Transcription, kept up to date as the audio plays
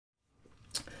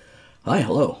Hi,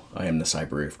 hello. I am the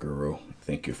Cyber Guru.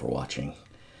 Thank you for watching.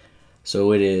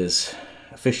 So it is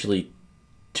officially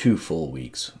 2 full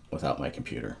weeks without my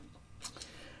computer.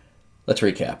 Let's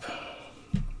recap.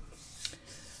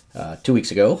 2 weeks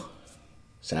ago,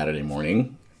 Saturday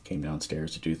morning, came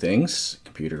downstairs to do things.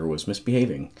 Computer was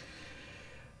misbehaving.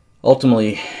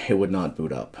 Ultimately, it would not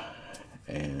boot up,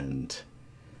 and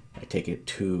I take it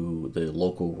to the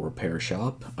local repair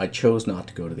shop. I chose not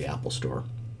to go to the Apple store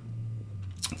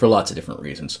for lots of different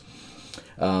reasons.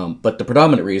 But the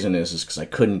predominant reason is because I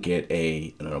couldn't get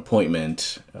an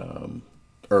appointment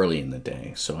early in the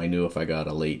day. So I knew if I got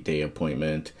a late day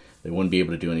appointment, they wouldn't be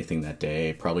able to do anything that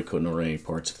day. Probably couldn't order any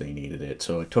parts if they needed it.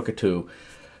 So I took it to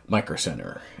Micro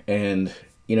Center. And,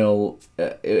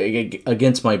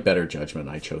 against my better judgment,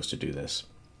 I chose to do this.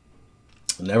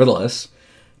 Nevertheless,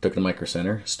 took it to Micro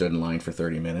Center, stood in line for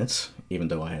 30 minutes, even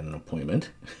though I had an appointment.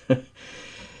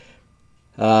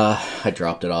 I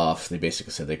dropped it off. They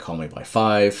basically said they'd call me by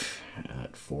 5.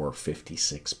 At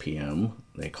 4:56 p.m.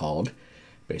 they called.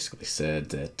 Basically said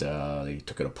that they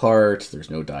took it apart.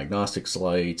 There's no diagnostics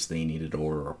lights. They needed to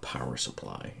order a power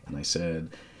supply. And I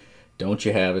said, don't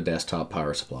you have a desktop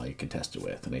power supply you can test it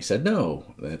with? And they said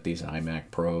no, that these iMac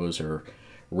Pros are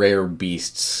rare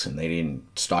beasts and they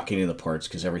didn't stock any of the parts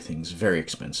because everything's very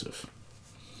expensive.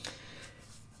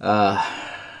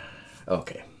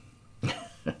 Okay.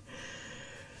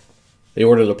 They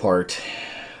ordered a part.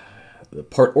 The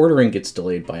part ordering gets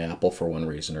delayed by Apple for one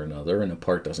reason or another, and the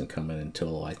part doesn't come in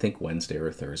until, I think, Wednesday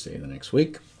or Thursday the next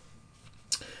week.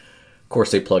 Of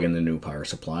course, they plug in the new power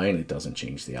supply, and it doesn't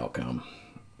change the outcome.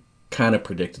 Kind of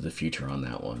predicted the future on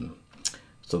that one.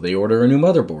 So they order a new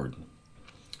motherboard.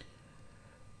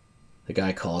 The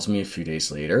guy calls me a few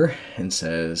days later and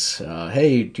says,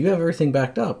 hey, do you have everything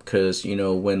backed up? Because,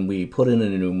 when we put in a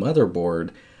new motherboard,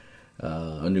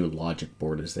 a new logic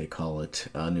board, as they call it,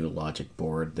 a new logic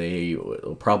board, they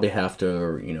will probably have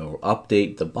to,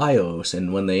 update the BIOS.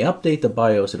 And when they update the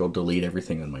BIOS, it'll delete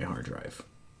everything on my hard drive.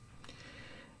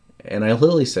 And I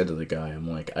literally said to the guy, I'm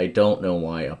like, I don't know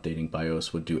why updating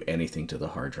BIOS would do anything to the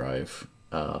hard drive.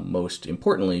 Most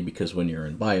importantly, because when you're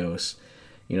in BIOS,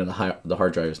 the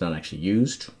hard drive is not actually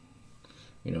used,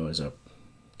 as a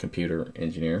computer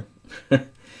engineer.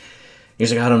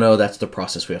 He's like, I don't know, that's the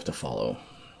process we have to follow.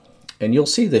 And you'll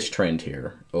see this trend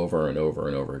here over and over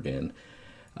and over again.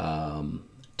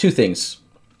 Two things.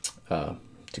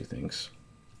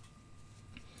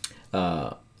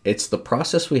 It's the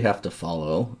process we have to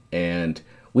follow, and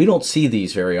we don't see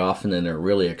these very often, and they're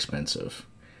really expensive.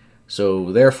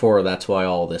 So therefore, that's why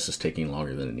all this is taking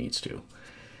longer than it needs to.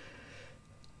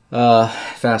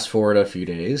 Fast forward a few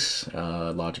days,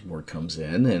 logic board comes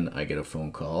in, and I get a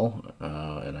phone call,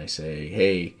 and I say,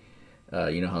 hey,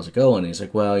 how's it going? And he's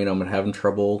like, well, I'm having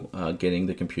trouble getting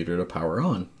the computer to power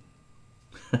on.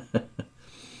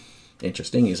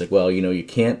 Interesting. He's like, well, you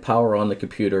can't power on the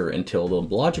computer until the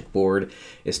logic board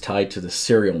is tied to the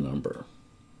serial number.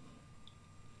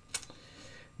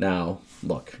 Now,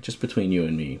 look, just between you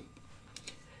and me,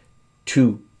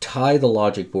 to tie the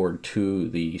logic board to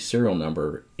the serial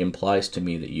number implies to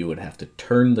me that you would have to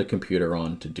turn the computer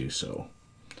on to do so.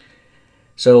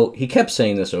 So he kept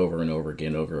saying this over and over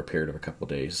again over a period of a couple of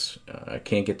days. I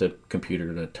can't get the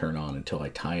computer to turn on until I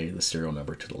tie the serial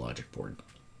number to the logic board.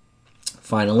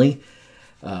 Finally,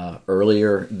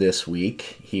 earlier this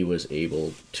week, he was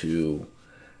able to...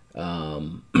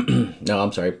 no,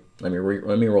 I'm sorry. Let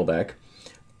me roll back.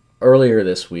 Earlier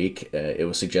this week, it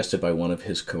was suggested by one of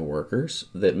his coworkers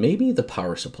that maybe the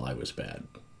power supply was bad.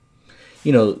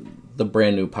 The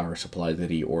brand new power supply that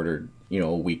he ordered,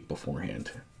 a week beforehand.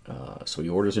 So he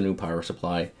orders a new power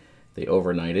supply. They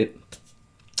overnight it.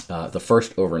 The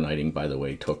first overnighting, by the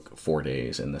way, took 4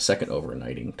 days, and the second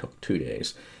overnighting took 2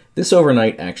 days. This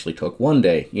overnight actually took 1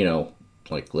 day,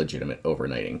 like legitimate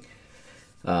overnighting.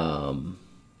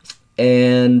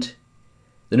 And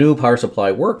the new power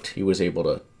supply worked. He was able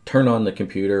to turn on the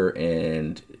computer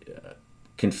and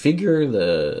configure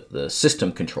the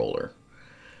system controller,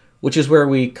 which is where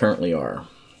we currently are.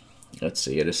 Let's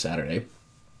see, it is Saturday.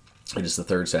 It is the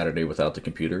third Saturday without the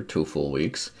computer, 2 full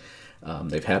weeks.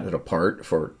 They've had it apart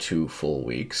for 2 full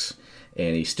weeks,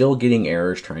 and he's still getting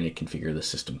errors trying to configure the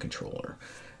system controller.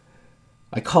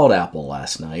 I called Apple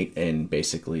last night and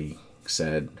basically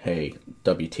said, hey,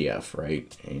 WTF,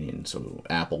 right? And so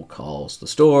Apple calls the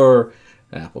store,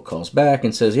 Apple calls back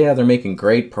and says, yeah, they're making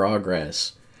great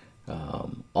progress.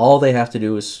 All they have to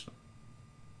do is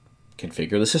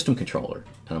configure the system controller.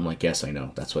 And I'm like, yes, I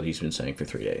know. That's what he's been saying for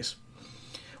 3 days.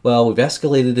 Well, we've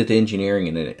escalated it to engineering,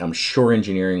 and I'm sure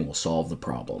engineering will solve the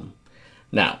problem.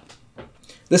 Now,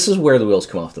 this is where the wheels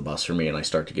come off the bus for me, and I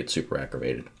start to get super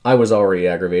aggravated. I was already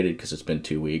aggravated because it's been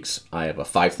 2 weeks. I have a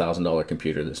 $5,000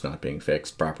 computer that's not being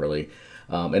fixed properly.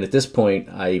 And at this point,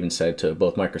 I even said to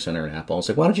both Micro Center and Apple, I was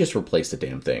like, why don't you just replace the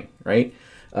damn thing, right?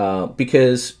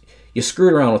 Because you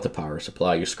screwed around with the power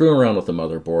supply. You're screwing around with the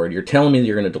motherboard. You're telling me that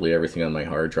you're going to delete everything on my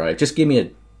hard drive. Just give me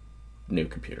a new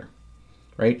computer,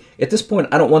 right? At this point,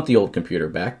 I don't want the old computer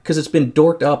back because it's been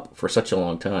dorked up for such a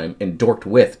long time and dorked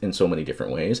with in so many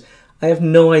different ways. I have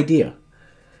no idea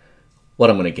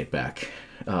what I'm going to get back.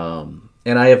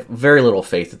 And I have very little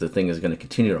faith that the thing is going to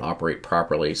continue to operate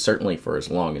properly, certainly for as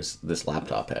long as this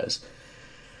laptop has.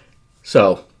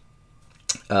 So,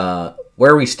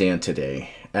 where we stand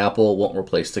today, Apple won't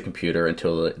replace the computer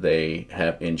until they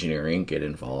have engineering get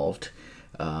involved.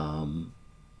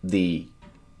 The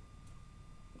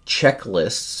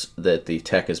checklists that the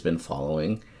tech has been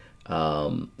following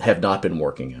have not been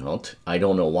working out. I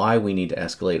don't know why we need to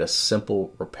escalate a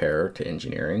simple repair to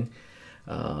engineering.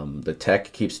 The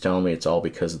tech keeps telling me it's all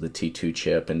because of the T2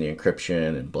 chip and the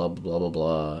encryption and blah, blah, blah,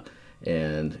 blah.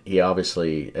 And he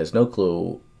obviously has no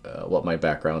clue what my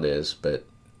background is, but,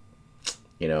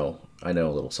 you know, I know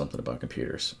a little something about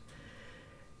computers.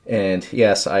 And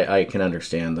yes, I can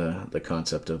understand the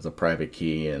concept of the private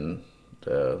key and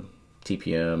the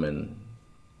TPM and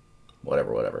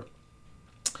whatever.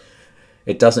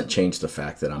 It doesn't change the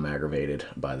fact that I'm aggravated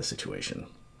by the situation.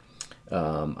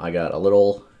 I got a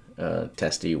little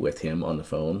testy with him on the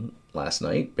phone last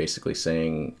night, basically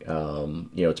saying,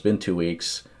 you know, it's been 2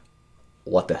 weeks,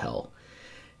 what the hell?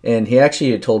 And he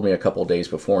actually had told me a couple of days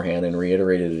beforehand and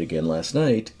reiterated it again last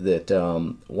night that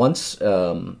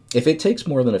if it takes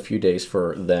more than a few days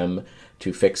for them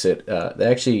to fix it, they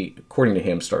actually, according to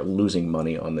him, start losing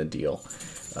money on the deal.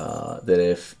 That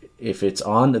if it's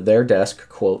on their desk,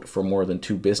 quote, for more than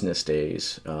 2 business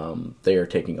days, they are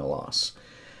taking a loss.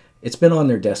 It's been on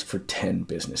their desk for 10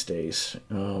 business days,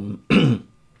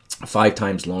 5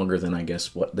 times longer than I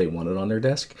guess what they wanted on their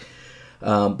desk.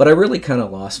 But I really kind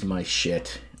of lost my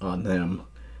shit on them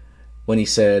when he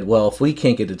said, well, if we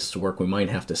can't get it to work, we might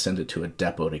have to send it to a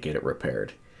depot to get it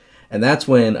repaired. And that's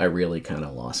when I really kind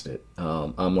of lost it.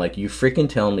 I'm like, you freaking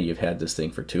tell me you've had this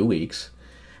thing for 2 weeks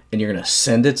and you're going to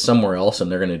send it somewhere else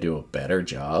and they're going to do a better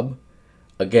job?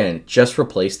 Again, just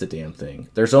replace the damn thing.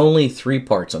 There's only 3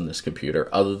 parts on this computer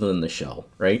other than the shell,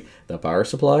 right? The power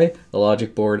supply, the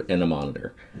logic board, and the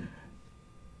monitor.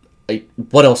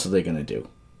 What else are they going to do,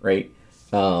 right?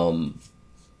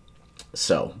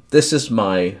 So this is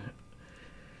my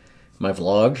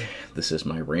vlog. This is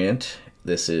my rant.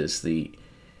 This is the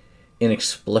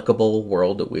inexplicable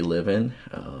world that we live in.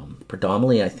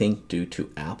 Predominantly, I think, due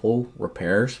to Apple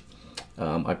repairs.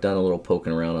 I've done a little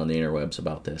poking around on the interwebs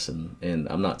about this, and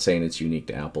I'm not saying it's unique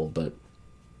to Apple, but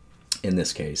in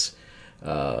this case,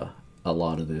 a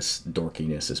lot of this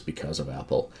dorkiness is because of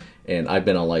Apple. And I've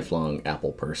been a lifelong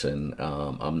Apple person.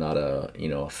 I'm not a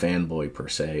fanboy per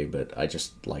se, but I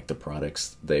just like the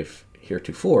products. They've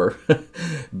heretofore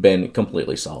been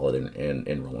completely solid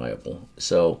and reliable.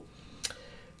 So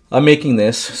I'm making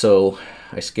this, so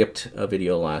I skipped a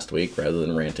video last week rather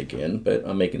than rant again, but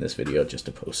I'm making this video just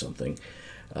to post something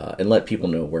and let people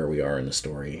know where we are in the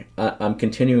story. I'm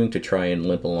continuing to try and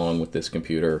limp along with this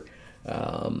computer.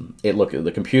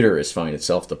 The computer is fine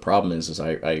itself. The problem is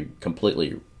I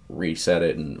completely reset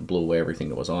it and blew away everything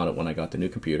that was on it when I got the new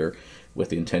computer with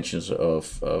the intentions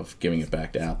of giving it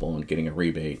back to Apple and getting a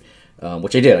rebate,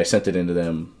 which I did. I sent it into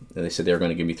them. They said they were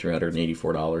going to give me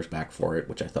 $384 back for it,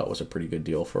 which I thought was a pretty good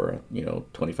deal for a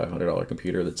 $2,500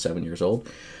 computer that's 7 years old.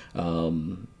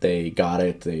 They got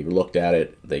it. They looked at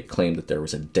it. They claimed that there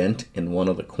was a dent in one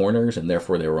of the corners, and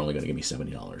therefore they were only going to give me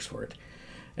 $70 for it.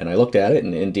 And I looked at it,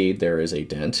 and indeed there is a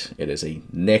dent. It is a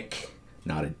nick,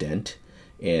 not a dent,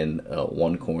 in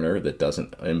one corner that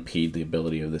doesn't impede the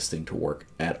ability of this thing to work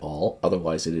at all.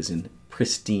 Otherwise, it is in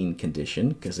pristine condition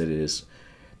because it is.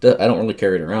 I don't really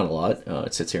carry it around a lot.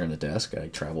 It sits here on the desk. I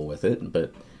travel with it,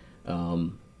 but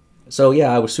so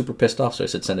yeah, I was super pissed off. So I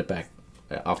said, send it back.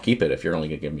 I'll keep it if you're only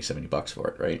gonna give me $70 for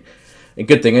it, right? And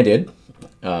good thing I did.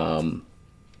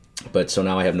 But so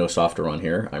now I have no software on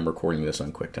here. I'm recording this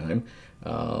on QuickTime.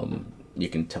 You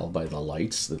can tell by the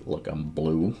lights that, look, I'm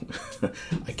blue.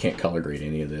 I can't color grade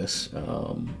any of this,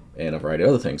 and a variety of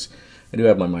other things. I do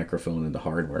have my microphone and the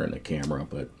hardware and the camera,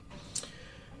 but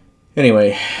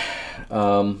anyway,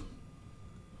 I'm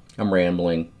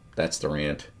rambling. That's the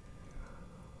rant.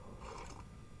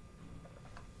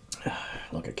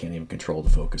 Look, I can't even control the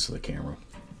focus of the camera.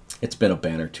 It's been a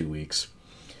banner 2 weeks.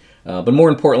 But more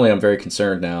importantly, I'm very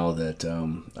concerned now that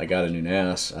I got a new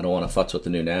NAS. I don't want to futz with the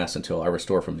new NAS until I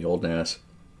restore from the old NAS.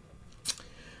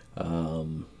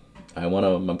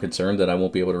 I'm concerned that I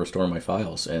won't be able to restore my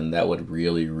files, and that would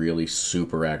really, really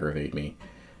super aggravate me.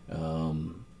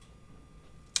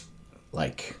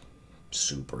 Like,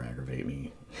 super aggravate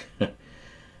me.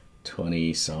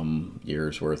 20 some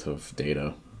years worth of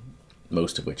data,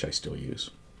 most of which I still use.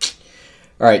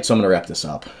 All right, so I'm going to wrap this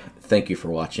up. Thank you for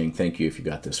watching. Thank you if you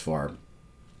got this far.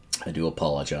 I do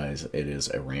apologize. It is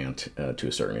a rant to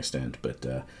a certain extent, but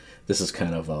this is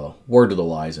kind of a word to the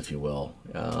wise, if you will.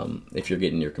 If you're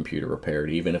getting your computer repaired,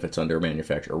 even if it's under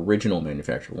original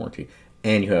manufacturer warranty,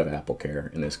 and you have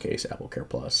AppleCare, in this case, AppleCare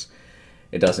Plus,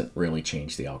 it doesn't really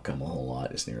change the outcome a whole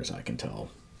lot, as near as I can tell.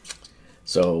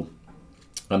 So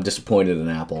I'm disappointed in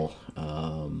Apple.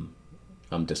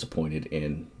 I'm disappointed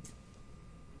in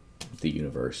the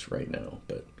universe right now,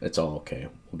 but it's all okay.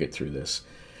 We'll get through this.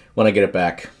 When I get it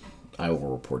back, I will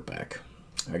report back.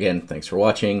 Again, thanks for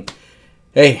watching.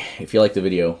 Hey, if you liked the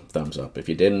video, thumbs up. If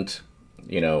you didn't,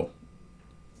 you know,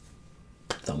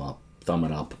 thumb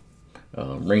it up.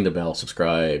 Ring the bell,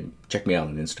 subscribe, check me out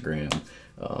on Instagram.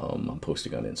 I'm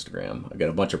posting on Instagram. I got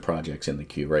a bunch of projects in the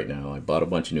queue right now. I bought a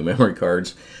bunch of new memory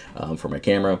cards for my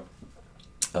camera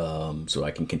so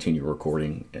I can continue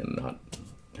recording and not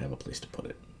have a place to put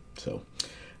it. So,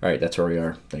 all right, that's where we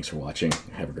are. Thanks for watching.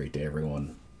 Have a great day,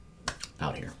 everyone.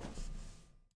 Out here.